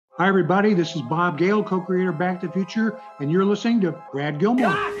Hi, everybody. This is Bob Gale, co-creator of Back to the Future, and you're listening to Brad Gilmore.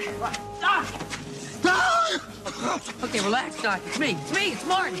 Doc! Okay, relax, Doc. It's me. It's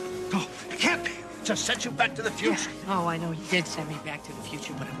Martin. No, it can't be. Just sent you back to the future. Yeah. Oh, I know you did send me back to the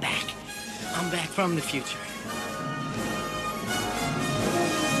future, but I'm back. I'm back from the future.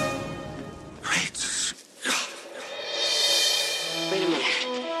 Great Scott. Wait a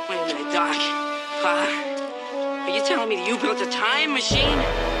minute, Doc. Are you telling me that you built a time machine?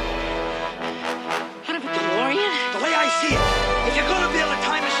 Out of a DeLorean? The way I see it, if you're gonna build a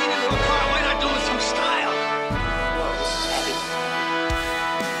time machine into a car, why not do it with some style? Whoa, this is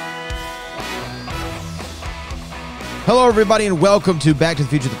heavy. Hello, everybody, and welcome to Back to the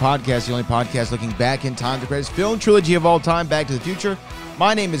Future, the podcast, the only podcast looking back in time, the greatest film trilogy of all time, Back to the Future.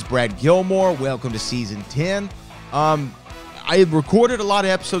 My name is Brad Gilmore. Welcome to Season 10. I recorded a lot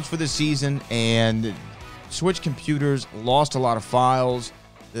of episodes for this season, and switched computers, lost a lot of files,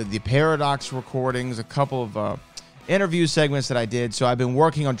 the Paradox recordings, a couple of interview segments that I did, so I've been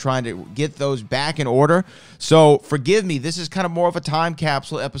working on trying to get those back in order. So forgive me, this is kind of more of a time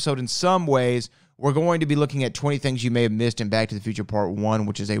capsule episode in some ways. We're going to be looking at 20 things you may have missed in Back to the Future Part 1,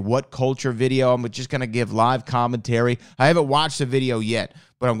 which is a What Culture video. I'm just going to give live commentary. I haven't watched the video yet,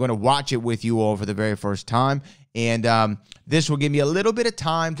 but I'm going to watch it with you all for the very first time. And this will give me a little bit of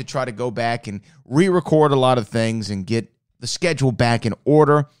time to try to go back and re-record a lot of things and get the schedule back in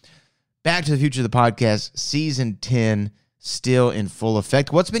order. Back to the Future, the podcast, Season 10, still in full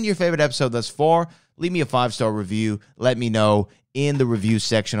effect. What's been your favorite episode thus far? Leave me a 5-star review. Let me know in the review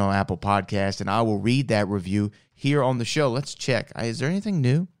section on Apple Podcast, and I will read that review here on the show. Let's check. Is there anything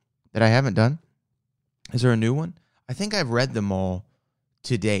new that I haven't done? Is there a new one? I think I've read them all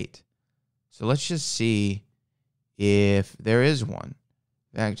to date. So let's just see if there is one.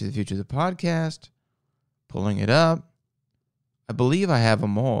 Back to the Future, the podcast. Pulling it up. I believe I have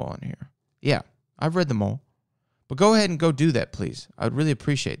them all on here. Yeah, I've read them all. But go ahead and go do that, please. I would really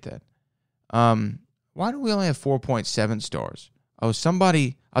appreciate that. Why do we only have 4.7 stars? Oh,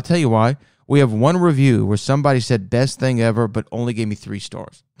 somebody, I'll tell you why. We have one review where somebody said best thing ever, but only gave me 3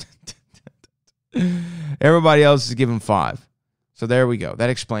 stars. Everybody else is giving 5. So there we go. That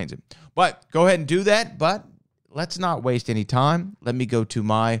explains it. But go ahead and do that. But let's not waste any time. Let me go to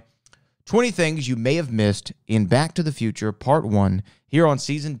my 20 things you may have missed in Back to the Future Part 1 here on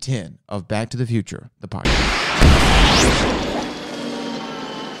Season 10 of Back to the Future, the podcast.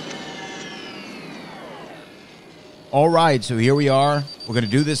 All right, so here we are. We're going to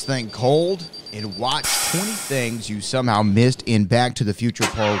do this thing cold and watch 20 things you somehow missed in Back to the Future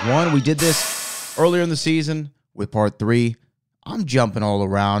Part 1. We did this earlier in the season with Part 3. I'm jumping all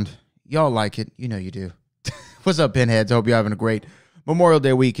around. Y'all like it. You know you do. What's up, Pinheads? I hope you're having a great Memorial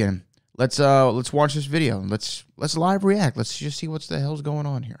Day weekend. Let's watch this video. Let's live react. Let's just see what the hell's going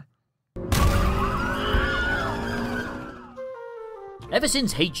on here. Ever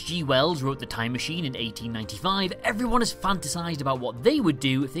since H.G. Wells wrote The Time Machine in 1895, everyone has fantasized about what they would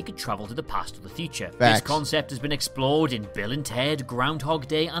do if they could travel to the past or the future. Facts. This concept has been explored in Bill and Ted, Groundhog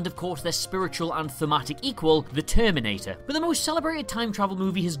Day, and of course their spiritual and thematic equal, The Terminator. But the most celebrated time travel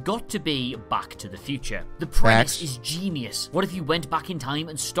movie has got to be Back to the Future. The premise Facts. is genius. What if you went back in time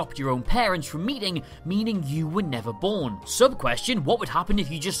and stopped your own parents from meeting, meaning you were never born? Sub-question, what would happen if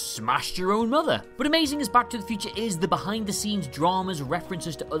you just smashed your own mother? But amazing as Back to the Future is, the behind-the-scenes dramas,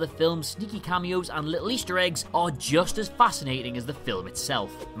 references to other films, sneaky cameos, and little Easter eggs are just as fascinating as the film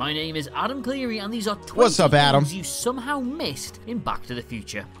itself. My name is Adam Cleary, and these are 20 What's up, Adam? things you somehow missed in Back to the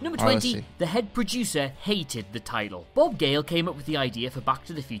Future. Number Oh, let's 20, see. the head producer hated the title. Bob Gale came up with the idea for Back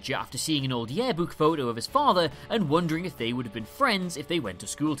to the Future after seeing an old yearbook photo of his father and wondering if they would have been friends if they went to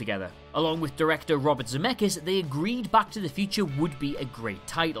school together. Along with director Robert Zemeckis, they agreed Back to the Future would be a great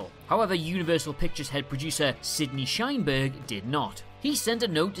title. However, Universal Pictures head producer Sidney Sheinberg did not. He sent a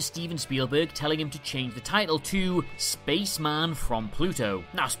note to Steven Spielberg telling him to change the title to Spaceman from Pluto.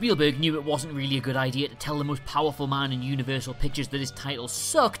 Now, Spielberg knew it wasn't really a good idea to tell the most powerful man in Universal Pictures that his title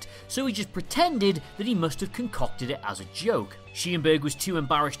sucked, so he just pretended that he must have concocted it as a joke. Sheinberg was too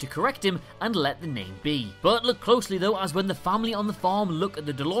embarrassed to correct him and let the name be. But look closely though, as when the family on the farm look at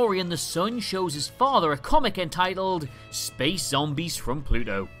the DeLorean, the son shows his father a comic entitled Space Zombies from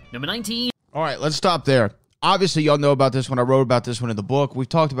Pluto. Number 19. All right, let's stop there. Obviously, y'all know about this one. I wrote about this one in the book. We've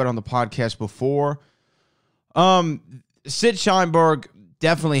talked about it on the podcast before. Sid Sheinberg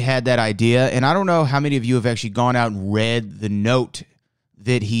definitely had that idea, and I don't know how many of you have actually gone out and read the note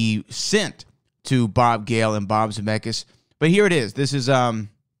that he sent to Bob Gale and Bob Zemeckis. But here it is. This was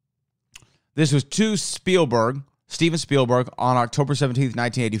to Spielberg, Steven Spielberg, on October 17th,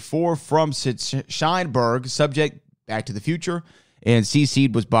 1984, from Sid Sheinberg, subject, Back to the Future. and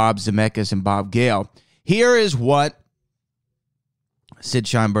CC'd was Bob Zemeckis and Bob Gale. Here is what Sid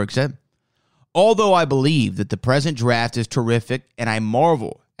Sheinberg said. Although I believe that the present draft is terrific and I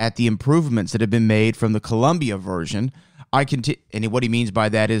marvel at the improvements that have been made from the Columbia version, and what he means by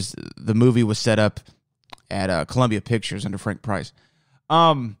that is the movie was set up at Columbia Pictures under Frank Price.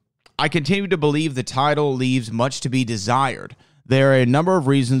 I continue to believe the title leaves much to be desired. There are a number of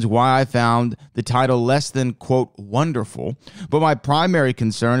reasons why I found the title less than, quote, wonderful, but my primary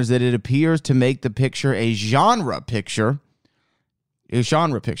concern is that it appears to make the picture a genre picture.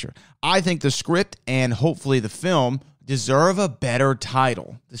 I think the script and hopefully the film deserve a better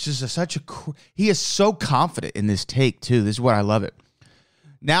title. This is he is so confident in this take, too. This is what I love it.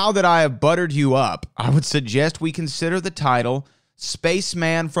 Now that I have buttered you up, I would suggest we consider the title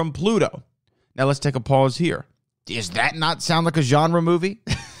Spaceman from Pluto. Now let's take a pause here. Does that not sound like a genre movie?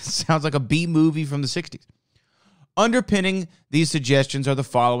 Sounds like a B movie from the 60s. Underpinning these suggestions are the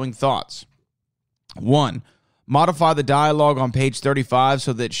following thoughts. 1. Modify the dialogue on page 35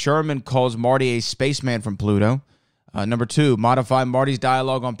 so that Sherman calls Marty a spaceman from Pluto. Number 2, modify Marty's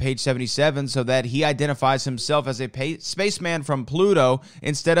dialogue on page 77 so that he identifies himself as a spaceman from Pluto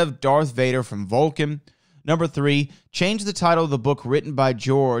instead of Darth Vader from Vulcan. Number 3, change the title of the book written by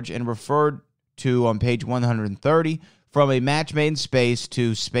George and referred to on page 130 from A Match Made in Space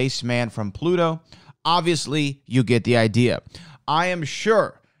to Spaceman from Pluto. Obviously, you get the idea. I am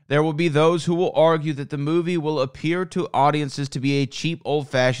sure there will be those who will argue that the movie will appear to audiences to be a cheap,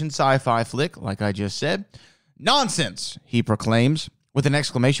 old-fashioned sci-fi flick, like I just said. Nonsense, he proclaims, with an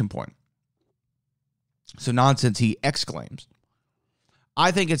exclamation point. So nonsense, he exclaims. I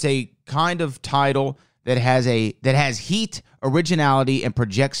think it's a kind of title that has heat, originality, and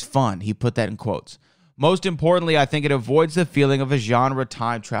projects fun. He put that in quotes. Most importantly, I think it avoids the feeling of a genre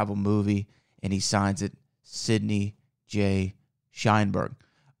time travel movie, and he signs it Sidney J. Sheinberg.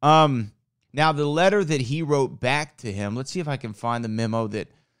 Now, the letter that he wrote back to him, let's see if I can find the memo that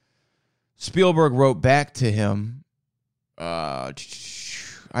Spielberg wrote back to him. I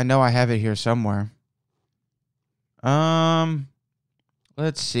know I have it here somewhere.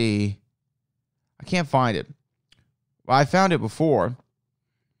 Let's see. I can't find it. Well, I found it before.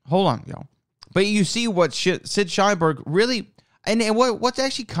 Hold on, y'all. But you see what Sid Sheinberg really, and what's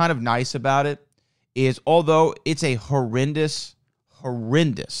actually kind of nice about it is, although it's a horrendous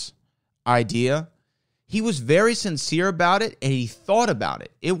idea, he was very sincere about it, and he thought about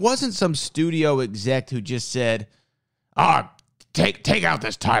it. It wasn't some studio exec who just said, take out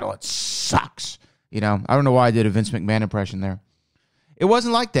this title. It sucks. I don't know why I did a Vince McMahon impression there. It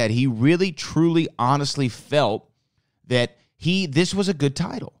wasn't like that. He really, truly, honestly felt that this was a good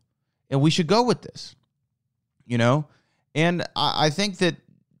title, and we should go with this, And I think that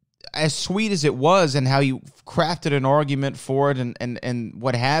as sweet as it was and how you crafted an argument for it and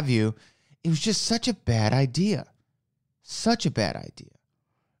what have you, it was just such a bad idea. Such a bad idea.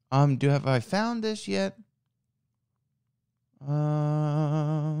 Have I found this yet?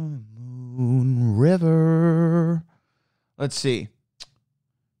 Moon River. Let's see.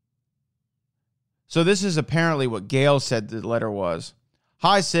 So this is apparently what Gale said the letter was.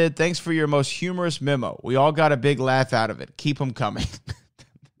 Hi, Sid. Thanks for your most humorous memo. We all got a big laugh out of it. Keep them coming.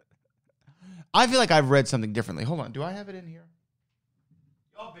 I feel like I've read something differently. Hold on. Do I have it in here?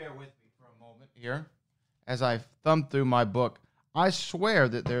 Y'all bear with me for a moment here as I thumb through my book. I swear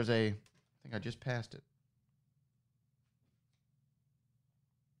that there's I think I just passed it.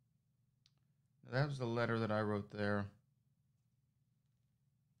 That was the letter that I wrote there.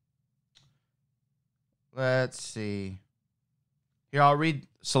 Let's see. Here, I'll read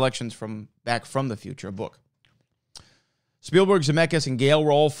selections from Back from the Future, a book. Spielberg, Zemeckis, and Gale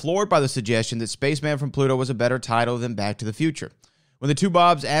were all floored by the suggestion that Spaceman from Pluto was a better title than Back to the Future. When the two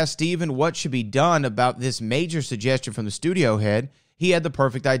Bobs asked Steven what should be done about this major suggestion from the studio head, he had the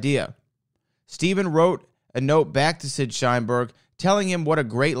perfect idea. Steven wrote a note back to Sid Sheinberg telling him what a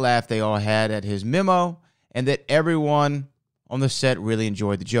great laugh they all had at his memo and that everyone on the set really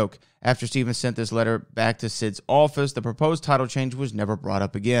enjoyed the joke. After Steven sent this letter back to Sid's office, the proposed title change was never brought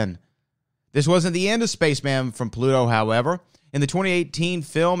up again. This wasn't the end of Spaceman from Pluto, however. In the 2018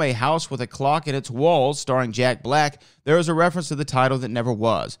 film A House with a Clock in Its Walls, starring Jack Black, there is a reference to the title that never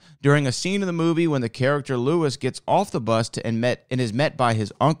was. During a scene in the movie when the character Lewis gets off the bus and is met by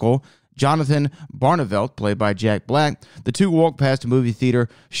his uncle, Jonathan Barnevelt, played by Jack Black, the two walk past a movie theater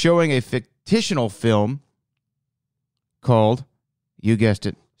showing a fictional film called, you guessed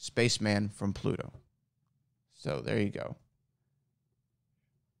it, Spaceman from Pluto. So there you go.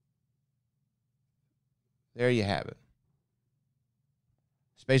 There you have it.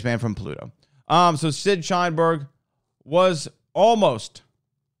 Spaceman from Pluto. So Sid Sheinberg was almost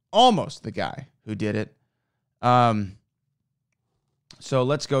the guy who did it. So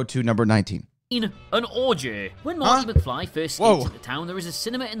let's go to number 19. An orgy. When Marty McFly first skates into town, there is a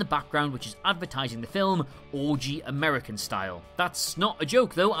cinema in the background which is advertising the film Orgy American Style. That's not a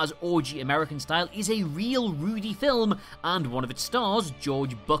joke though, as Orgy American Style is a real Rudy film, and one of its stars,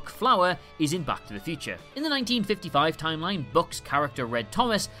 George Buck Flower, is in Back to the Future. In the 1955 timeline, Buck's character Red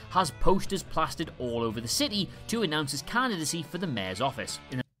Thomas has posters plastered all over the city to announce his candidacy for the mayor's office.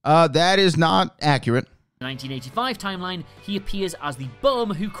 That is not accurate. In the 1985 timeline, he appears as the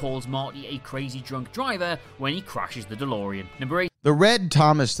bum who calls Marty a crazy drunk driver when he crashes the DeLorean. Number 8. The Red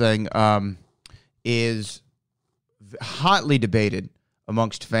Thomas thing is hotly debated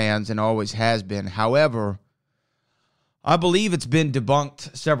amongst fans and always has been. However, I believe it's been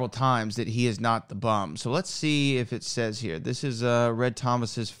debunked several times that he is not the bum. So let's see if it says here. This is Red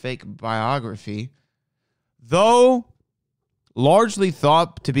Thomas's fake biography. Though largely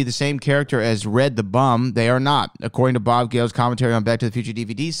thought to be the same character as Red the Bum, they are not. According to Bob Gale's commentary on Back to the Future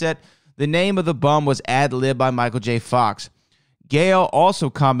DVD set, the name of the bum was ad-libbed by Michael J. Fox. Gale also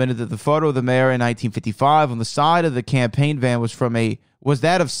commented that the photo of the mayor in 1955 on the side of the campaign van was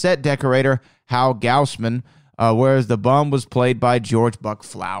that of set decorator Hal Gaussman, whereas the bum was played by George Buck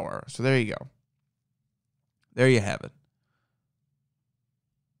Flower. So there you go. There you have it.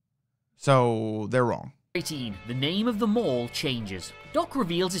 So they're wrong. 18. The name of the mall changes. Doc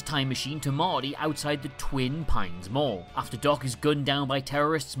reveals his time machine to Marty outside the Twin Pines Mall. After Doc is gunned down by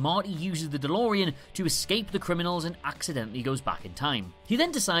terrorists, Marty uses the DeLorean to escape the criminals and accidentally goes back in time. He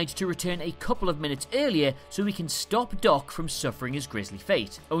then decides to return a couple of minutes earlier so he can stop Doc from suffering his grisly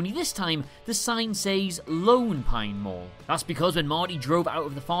fate. Only this time, the sign says Lone Pine Mall. That's because when Marty drove out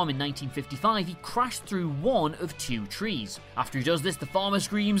of the farm in 1955, he crashed through one of two trees. After he does this, the farmer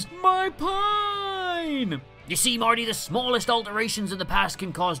screams, "My pine!" You see, Marty, the smallest alterations in the past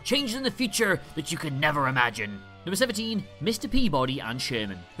can cause changes in the future that you could never imagine. Number 17, Mr. Peabody and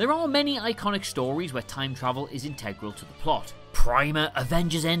Sherman. There are many iconic stories where time travel is integral to the plot. Primer,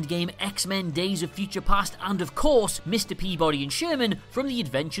 Avengers Endgame, X-Men Days of Future Past, and of course, Mr. Peabody and Sherman from the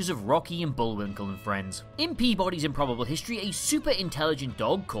adventures of Rocky and Bullwinkle and Friends. In Peabody's Improbable History, a super intelligent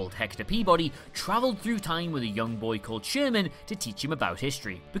dog called Hector Peabody traveled through time with a young boy called Sherman to teach him about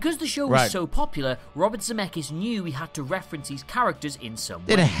history. Because the show was so popular, Robert Zemeckis knew he had to reference these characters in some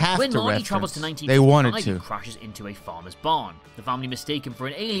way. When Marty travels to 1955, he crashes into a farmer's barn. The family mistake him for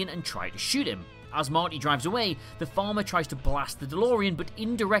an alien and try to shoot him. As Marty drives away, the farmer tries to blast the DeLorean but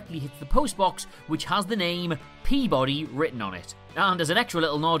indirectly hits the postbox, which has the name Peabody written on it. And as an extra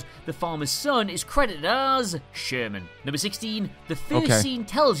little nod, the farmer's son is credited as Sherman. Number 16, the first scene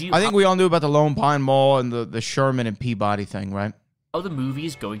tells you... I think we all knew about the Lone Pine Mall and the Sherman and Peabody thing, right? How the movie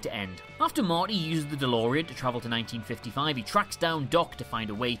is going to end. After Marty uses the DeLorean to travel to 1955, he tracks down Doc to find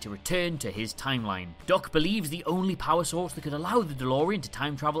a way to return to his timeline. Doc believes the only power source that could allow the DeLorean to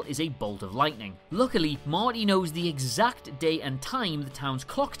time travel is a bolt of lightning. Luckily, Marty knows the exact day and time the town's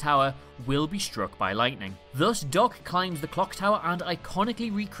clock tower will be struck by lightning. Thus, Doc climbs the clock tower and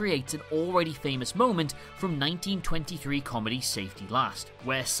iconically recreates an already famous moment from 1923 comedy Safety Last,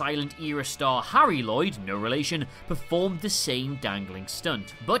 where silent era star Harry Lloyd, no relation, performed the same dangling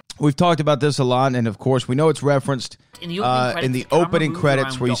stunt. But we've talked about this a lot, and of course, we know it's referenced in the opening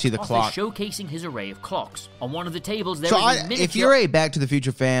credits where you see the clock. Showcasing his array of clocks. On one of the tables, there is a miniature... If you're a Back to the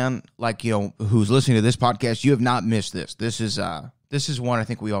Future fan, like, who's listening to this podcast, you have not missed this. This is one I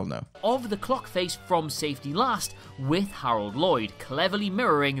think we all know. Of the clock face from Safety Last with Harold Lloyd, cleverly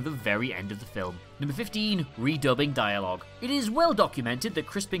mirroring the very end of the film. Number 15, redubbing dialogue. It is well documented that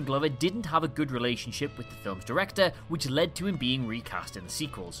Crispin Glover didn't have a good relationship with the film's director, which led to him being recast in the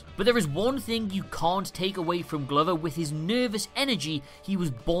sequels. But there is one thing you can't take away from Glover: with his nervous energy, he was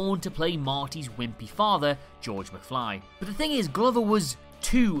born to play Marty's wimpy father, George McFly. But the thing is, Glover was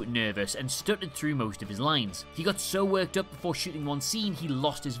too nervous and stuttered through most of his lines. He got so worked up before shooting one scene he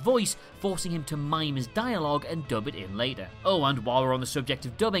lost his voice, forcing him to mime his dialogue and dub it in later. Oh, and while we're on the subject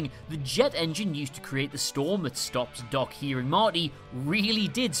of dubbing, the jet engine used to create the storm that stops Doc hearing Marty really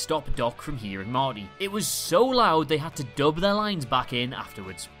did stop Doc from hearing Marty. It was so loud they had to dub their lines back in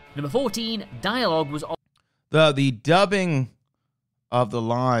afterwards. Number 14, dialogue was... The dubbing of the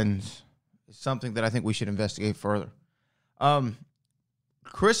lines is something that I think we should investigate further.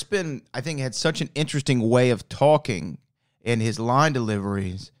 Crispin, I think, had such an interesting way of talking in his line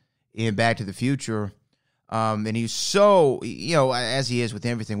deliveries in Back to the Future. And he's so, as he is with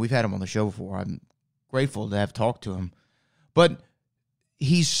everything. We've had him on the show before. I'm grateful to have talked to him. But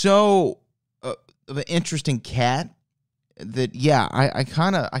he's so of an interesting cat that, I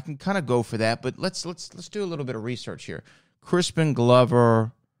can kind of go for that. But let's do a little bit of research here. Crispin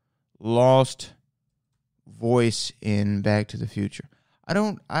Glover lost voice in Back to the Future.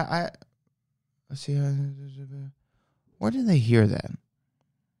 Let's see. Where did they hear that?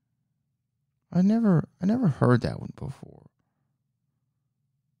 I never heard that one before.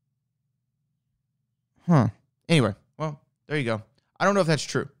 Huh. Anyway, well, there you go. I don't know if that's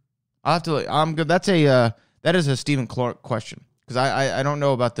true. I'll have to. I'm good. That is a Stephen Clark question, because I don't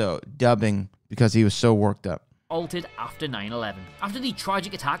know about the dubbing because he was so worked up. Altered after 9/11. After the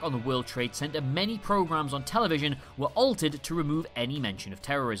tragic attack on the World Trade Center, many programs on television were altered to remove any mention of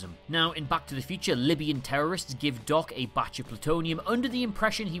terrorism. Now, in Back to the Future, Libyan terrorists give Doc a batch of plutonium under the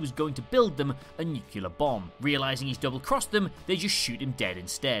impression he was going to build them a nuclear bomb. Realizing he's double-crossed them, they just shoot him dead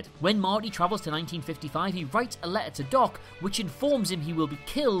instead. When Marty travels to 1955, he writes a letter to Doc, which informs him he will be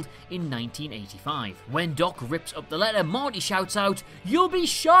killed in 1985. When Doc rips up the letter, Marty shouts out, "You'll be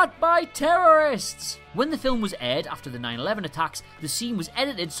shot by terrorists!" When the film was aired after the 9/11 attacks, the scene was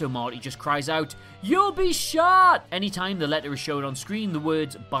edited so Marty just cries out, "You'll be shot!" Anytime the letter is shown on screen, the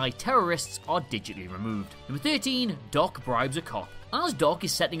words "by terrorists" are digitally removed. Number 13, Doc bribes a cop. As Doc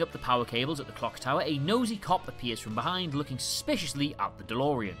is setting up the power cables at the clock tower, a nosy cop appears from behind, looking suspiciously at the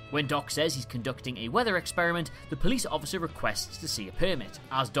DeLorean. When Doc says he's conducting a weather experiment, the police officer requests to see a permit.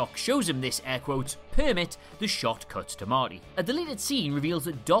 As Doc shows him this, air quotes, permit, the shot cuts to Marty. A deleted scene reveals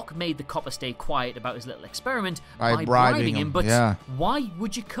that Doc made the copper stay quiet about his little experiment by bribing him, but why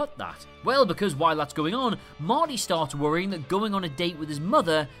would you cut that? Well, because while that's going on, Marty starts worrying that going on a date with his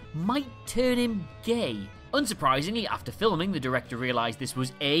mother might turn him gay. Unsurprisingly, after filming, the director realised this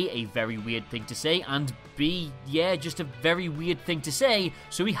was A, very weird thing to say, and B, just a very weird thing to say,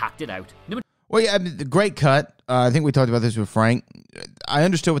 so he hacked it out. Well, yeah, I mean, the great cut. I think we talked about this with Frank. I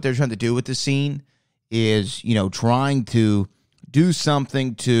understood what they're trying to do with the scene is, trying to do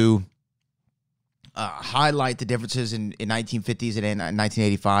something to highlight the differences in 1950s and in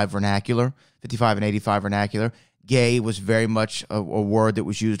 1985 vernacular, 55 and 85 vernacular. Gay was very much a word that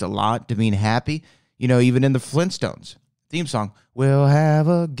was used a lot to mean happy. Even in the Flintstones theme song, "We'll have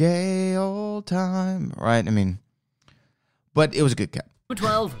a gay old time," right? I mean, but it was a good cut. Number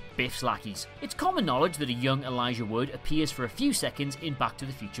 12, Biff's Lackeys. It's common knowledge that a young Elijah Wood appears for a few seconds in Back to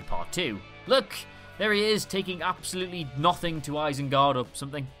the Future Part 2. Look, there he is, taking absolutely nothing to Isengard or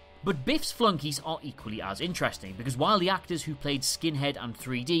something. But Biff's flunkies are equally as interesting, because while the actors who played Skinhead and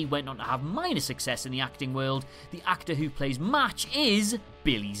 3D went on to have minor success in the acting world, the actor who plays Match is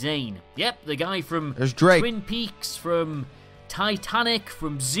Billy Zane. Yep, the guy from Twin Peaks, from Titanic,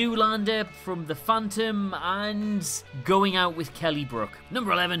 from Zoolander, from The Phantom, and Going Out with Kelly Brook.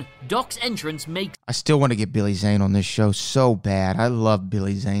 Number 11, Doc's entrance makes... I still want to get Billy Zane on this show so bad. I love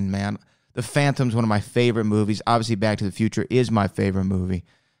Billy Zane, man. The Phantom's one of my favorite movies. Obviously, Back to the Future is my favorite movie.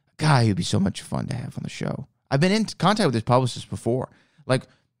 God, he'd be so much fun to have on the show. I've been in contact with his publicist before. Like,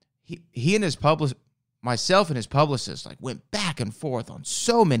 he and his myself and his publicist, went back and forth on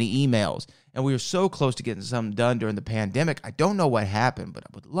so many emails, and we were so close to getting something done during the pandemic. I don't know what happened, but I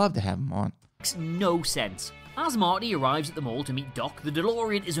would love to have him on. Makes no sense. As Marty arrives at the mall to meet Doc, the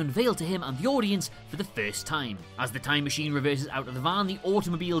DeLorean is unveiled to him and the audience for the first time. As the time machine reverses out of the van, the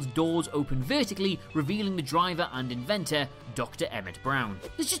automobile's doors open vertically, revealing the driver and inventor, Dr. Emmett Brown.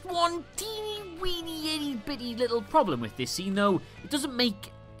 There's just one teeny weeny itty bitty little problem with this scene though. It doesn't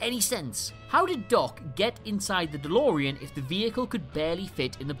make any sense. How did Doc get inside the DeLorean if the vehicle could barely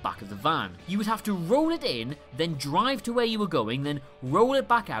fit in the back of the van? You would have to roll it in, then drive to where you were going, then roll it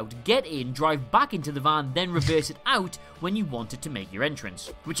back out, get in, drive back into the van, then reverse it out when you wanted to make your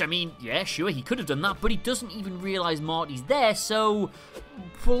entrance. Which, I mean, yeah, sure, he could have done that, but he doesn't even realise Marty's there, so...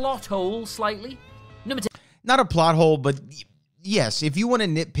 plot hole, slightly. Number 10. Not a plot hole, but... yes, if you want to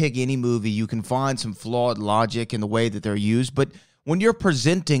nitpick any movie, you can find some flawed logic in the way that they're used, but... when you're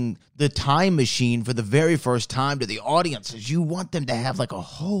presenting the time machine for the very first time to the audiences, you want them to have a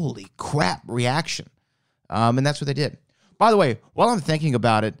holy crap reaction. And that's what they did. By the way, while I'm thinking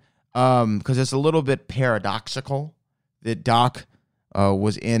about it, because it's a little bit paradoxical that Doc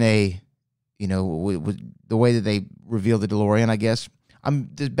was in with the way that they revealed the DeLorean, I guess.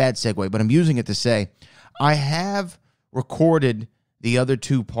 This is a bad segue, but I'm using it to say I have recorded the other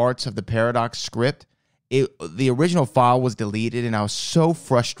two parts of the Paradox script. The original file was deleted, and I was so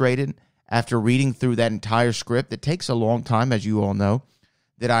frustrated after reading through that entire script. It takes a long time, as you all know,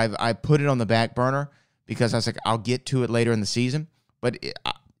 that I put it on the back burner because I was like, I'll get to it later in the season. But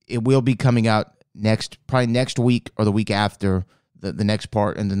it will be coming out probably next week or the week after the next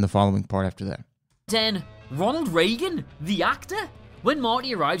part, and then the following part after that. 10. Ronald Reagan, the actor? When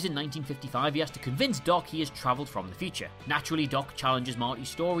Marty arrives in 1955, he has to convince Doc he has travelled from the future. Naturally, Doc challenges Marty's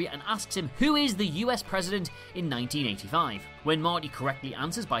story and asks him who is the US president in 1985. When Marty correctly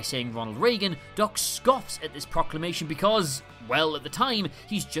answers by saying Ronald Reagan, Doc scoffs at this proclamation because, well, at the time,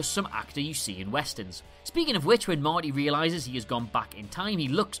 he's just some actor you see in westerns. Speaking of which, when Marty realises he has gone back in time, he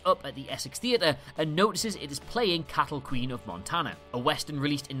looks up at the Essex Theatre and notices it is playing Cattle Queen of Montana, a western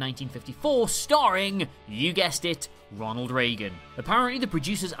released in 1954 starring, you guessed it, Ronald Reagan. Apparently, the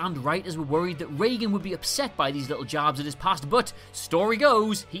producers and writers were worried that Reagan would be upset by these little jabs at his past, but story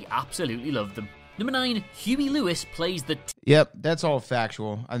goes, he absolutely loved them. Number 9, Huey Lewis plays the... Yep, that's all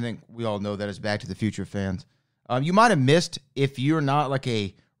factual. I think we all know that as Back to the Future fans. You might have missed, if you're not like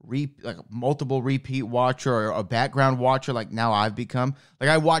a multiple repeat watcher or a background watcher like now I've become. Like,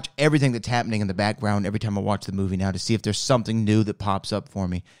 I watch everything that's happening in the background every time I watch the movie now to see if there's something new that pops up for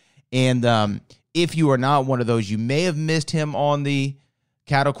me. And if you are not one of those, you may have missed him on the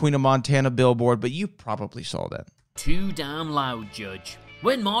Cattle Queen of Montana billboard, but you probably saw that. Too damn loud, Judge.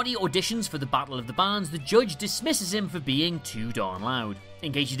 When Marty auditions for the Battle of the Bands, the judge dismisses him for being too darn loud.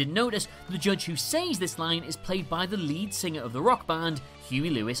 In case you didn't notice, the judge who says this line is played by the lead singer of the rock band, Huey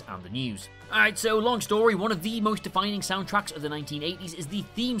Lewis and the News. Alright, so long story, one of the most defining soundtracks of the 1980s is the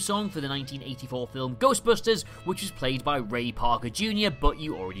theme song for the 1984 film Ghostbusters, which was played by Ray Parker Jr., but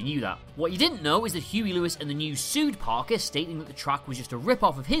you already knew that. What you didn't know is that Huey Lewis and the News sued Parker, stating that the track was just a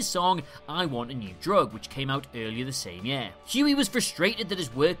rip-off of his song, I Want a New Drug, which came out earlier the same year. Huey was frustrated that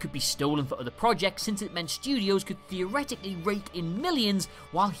his work could be stolen for other projects since it meant studios could theoretically rake in millions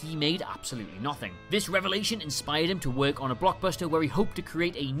while he made absolutely nothing. This revelation inspired him to work on a blockbuster where he hoped to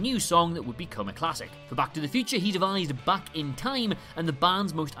create a new song that would become a classic. For Back to the Future, he devised Back in Time and the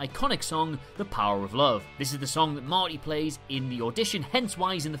band's most iconic song, The Power of Love. This is the song that Marty plays in the audition, hence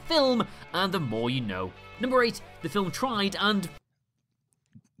why he's in the film, and the more you know. Number 8, the film tried and...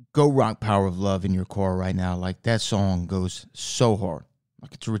 Go rock Power of Love in your core right now. Like, that song goes so hard.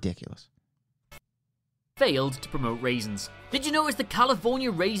 Like, it's ridiculous. Failed to promote raisins. Did you notice the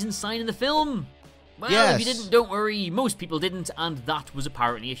California raisin sign in the film? Well, yes. If you didn't, don't worry, most people didn't, and that was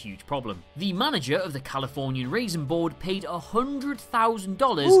apparently a huge problem. The manager of the Californian Raisin Board paid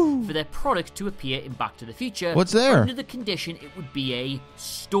 $100,000 for their product to appear in Back to the Future. What's there? Under the condition it would be a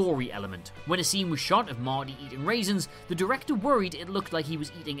story element. When a scene was shot of Marty eating raisins, the director worried it looked like he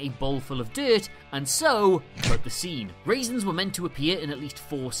was eating a bowl full of dirt, and so cut the scene. Raisins were meant to appear in at least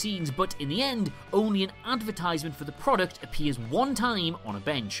 4 scenes, but in the end, only an advertisement for the product appears one time on a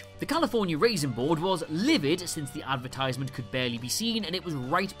bench. The California Raisin Board was livid since the advertisement could barely be seen, and it was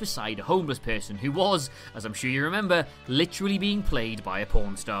right beside a homeless person who was, as I'm sure you remember, literally being played by a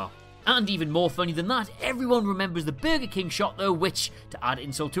porn star. And even more funny than that, everyone remembers the Burger King shot though, which, to add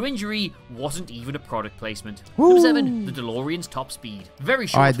insult to injury, wasn't even a product placement. Number 7, the DeLorean's top speed. Very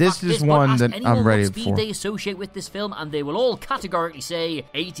short. Alright, this is one that I'm ready for. Speed they associate with this film, and they will all categorically say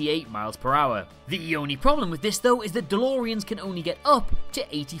 88 miles per hour. The only problem with this though is that DeLoreans can only get up to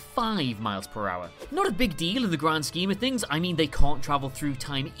 85 miles per hour. Not a big deal in the grand scheme of things. I mean, they can't travel through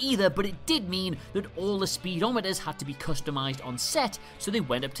time either, but it did mean that all the speedometers had to be customized on set, so they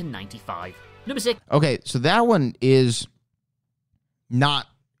went up to 95. Number 6. Okay, so that one is not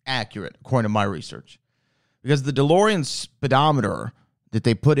accurate, according to my research. Because the DeLorean speedometer that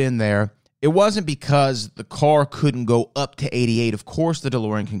they put in there, it wasn't because the car couldn't go up to 88. Of course the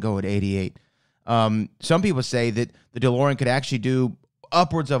DeLorean can go at 88. Some people say that the DeLorean could actually do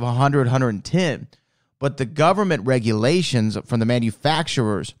upwards of 100, 110. But the government regulations from the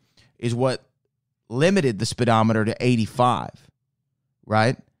manufacturers is what limited the speedometer to 85,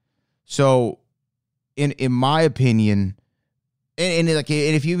 right? So, in my opinion, and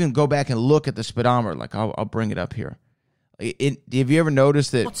if you even go back and look at the speedometer, like I'll bring it up here. Have you ever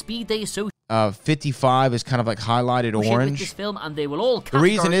noticed that what speed they associate 55 is kind of like highlighted orange? With this film, and they will all the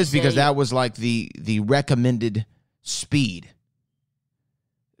reason is because that was like the recommended speed,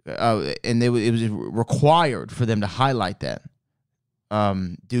 and it was required for them to highlight that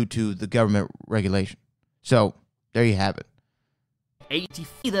due to the government regulation. So there you have it. 80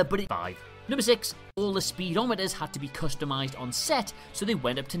 either, but it's 5. Number 6, all the speedometers had to be customized on set, so they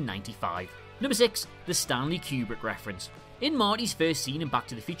went up to 95. Number 6, the Stanley Kubrick reference. In Marty's first scene in Back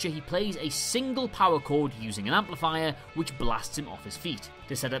to the Future, he plays a single power chord using an amplifier, which blasts him off his feet.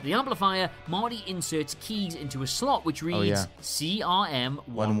 To set up the amplifier, Marty inserts keys into a slot which reads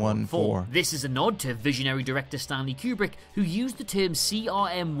CRM114. This is a nod to visionary director Stanley Kubrick, who used the term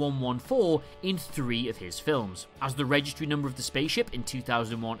CRM114 in 3 of his films. As the registry number of the spaceship in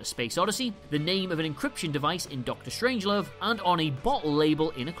 2001: A Space Odyssey, the name of an encryption device in Dr. Strangelove, and on a bottle label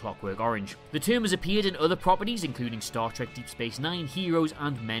in A Clockwork Orange. The term has appeared in other properties including Star Trek Deep Space Nine, Heroes,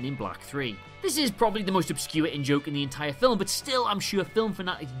 and Men in Black 3. This is probably the most obscure in-joke in the entire film, but still, I'm sure film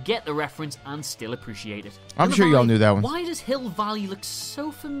fanatics get the reference and still appreciate it. I'm sure y'all knew that one. Why does Hill Valley look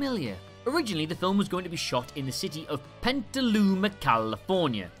so familiar? Originally, the film was going to be shot in the city of Petaluma,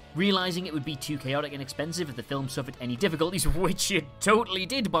 California. Realizing it would be too chaotic and expensive if the film suffered any difficulties, which it totally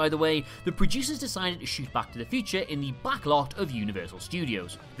did, by the way, the producers decided to shoot Back to the Future in the back lot of Universal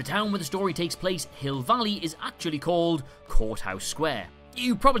Studios. The town where the story takes place, Hill Valley, is actually called Courthouse Square.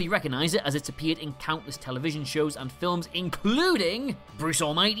 You probably recognise it as it's appeared in countless television shows and films, including Bruce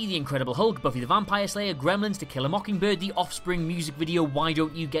Almighty, The Incredible Hulk, Buffy the Vampire Slayer, Gremlins, To Kill a Mockingbird, The Offspring music video Why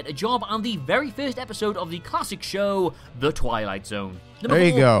Don't You Get a Job, and the very first episode of the classic show, The Twilight Zone. There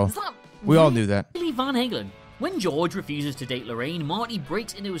you go. We all knew that. Really Van Halen. When George refuses to date Lorraine, Marty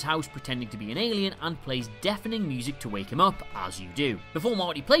breaks into his house pretending to be an alien and plays deafening music to wake him up, as you do. Before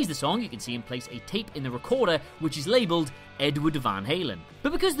Marty plays the song, you can see him place a tape in the recorder which is labelled Edward Van Halen.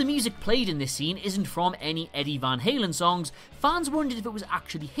 But because the music played in this scene isn't from any Eddie Van Halen songs, fans wondered if it was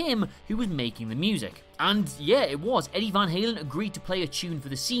actually him who was making the music. And yeah, it was. Eddie Van Halen agreed to play a tune for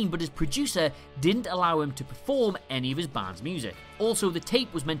the scene, but his producer didn't allow him to perform any of his band's music. Also, the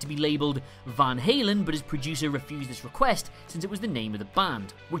tape was meant to be labelled Van Halen, but his producer refused this request since it was the name of the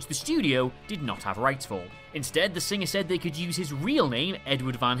band, which the studio did not have rights for. Instead, the singer said they could use his real name,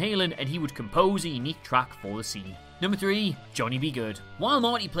 Edward Van Halen, and he would compose a unique track for the scene. Number 3, Johnny B. Good. While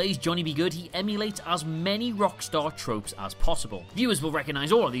Marty plays Johnny B. Good, he emulates as many rock star tropes as possible. Viewers will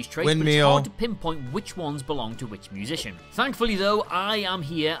recognise all of these traits, but it's hard to pinpoint which ones belong to which musician. Thankfully though, I am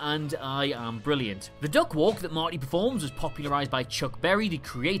here and I am brilliant. The duck walk that Marty performs was popularised by Chuck Berry, the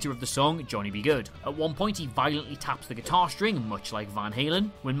creator of the song Johnny B. Good. At one point he violently taps the guitar string, much like Van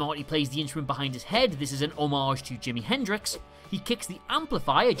Halen. When Marty plays the instrument behind his head, this is an homage to Jimi Hendrix. He kicks the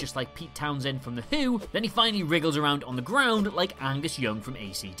amplifier just like Pete Townsend from The Who, then he finally wriggles around on the ground like Angus Young from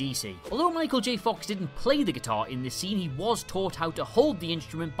AC/DC. Although Michael J. Fox didn't play the guitar in this scene, he was taught how to hold the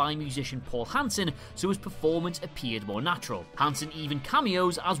instrument by musician Paul Hansen, so his performance appeared more natural. Hansen even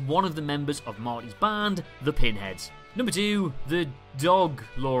cameos as one of the members of Marty's band, the Pinheads. Number 2, the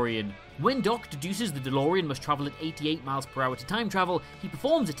Dog-Lorian. When Doc deduces the DeLorean must travel at 88 miles per hour to time travel, he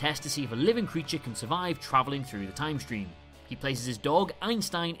performs a test to see if a living creature can survive traveling through the time stream. He places his dog,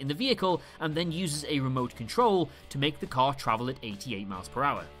 Einstein, in the vehicle and then uses a remote control to make the car travel at 88 miles per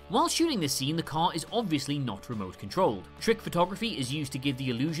hour. While shooting this scene, the car is obviously not remote controlled. Trick photography is used to give the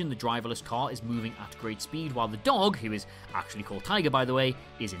illusion the driverless car is moving at great speed while the dog, who is actually called Tiger by the way,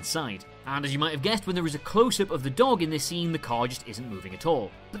 is inside. And as you might have guessed, when there is a close-up of the dog in this scene, the car just isn't moving at all.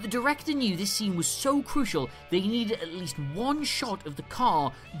 But the director knew this scene was so crucial they needed at least one shot of the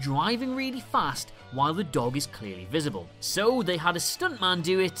car driving really fast while the dog is clearly visible. So they had a stuntman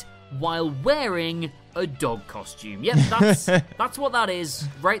do it while wearing a dog costume. Yep, that's what that is,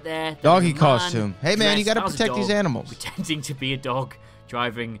 right there. Doggy costume. Hey man, you gotta protect these animals. Pretending to be a dog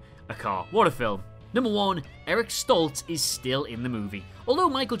driving a car. What a film. Number 1, Eric Stoltz is still in the movie. Although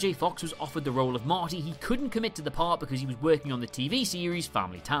Michael J. Fox was offered the role of Marty, he couldn't commit to the part because he was working on the TV series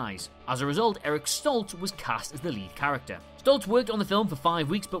Family Ties. As a result, Eric Stoltz was cast as the lead character. Stoltz worked on the film for 5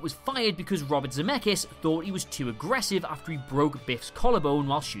 weeks but was fired because Robert Zemeckis thought he was too aggressive after he broke Biff's collarbone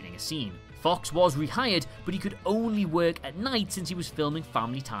while shooting a scene. Fox was rehired, but he could only work at night since he was filming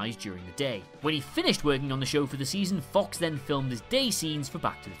Family Ties during the day. When he finished working on the show for the season, Fox then filmed his day scenes for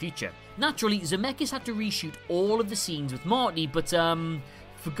Back to the Future. Naturally, Zemeckis had to reshoot all of the scenes with Marty, but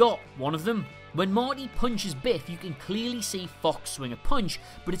forgot one of them. When Marty punches Biff, you can clearly see Fox swing a punch,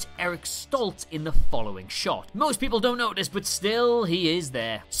 but it's Eric Stoltz in the following shot. Most people don't notice, but still, he is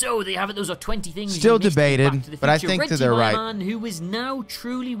there. So there you have it, those are 20 things still you missed debated, Back to the but I Future. think Red that they're right. Man who is now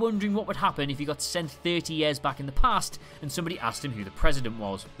truly wondering what would happen if he got sent 30 years back in the past and somebody asked him who the president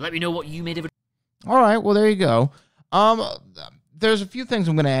was. Let me know what you made of it. All right, well, there you go. There's a few things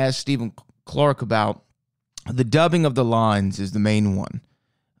I'm going to ask Stephen Clark about. The dubbing of the lines is the main one.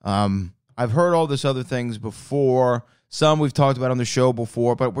 I've heard all this other things before. Some we've talked about on the show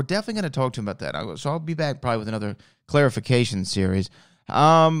before, but we're definitely going to talk to him about that. So I'll be back probably with another clarification series.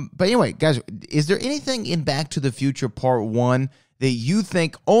 But anyway, guys, is there anything in Back to the Future Part 1 that you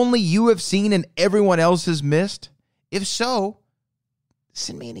think only you have seen and everyone else has missed? If so,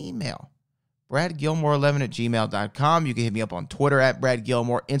 send me an email. bradgilmore11@gmail.com. You can hit me up on Twitter at Brad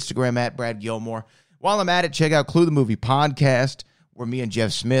Gilmore, Instagram at Brad Gilmore. While I'm at it, check out Clue the Movie podcast, where me and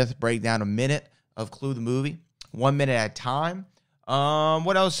Jeff Smith break down a minute of Clue the Movie, 1 minute at a time.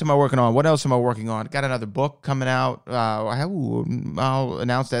 What else am I working on? Got another book coming out. I'll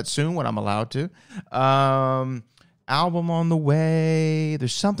announce that soon when I'm allowed to. Album on the way.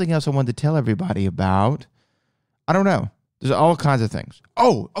 There's something else I wanted to tell everybody about. I don't know. There's all kinds of things.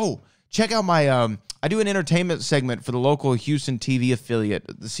 Oh, check out my, I do an entertainment segment for the local Houston TV affiliate,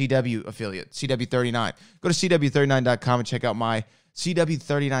 the CW affiliate, CW39. Go to CW39.com and check out my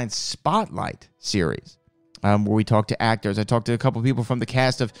CW39 Spotlight series, where we talk to actors. I talked to a couple people from the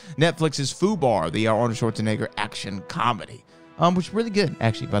cast of Netflix's FUBAR, the Arnold Schwarzenegger action comedy, which is really good,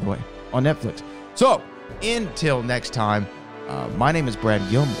 actually, by the way, on Netflix. So, until next time, my name is Brad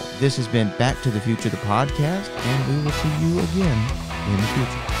Gilmore. This has been Back to the Future, the podcast, and we will see you again in the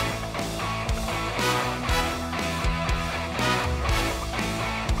future.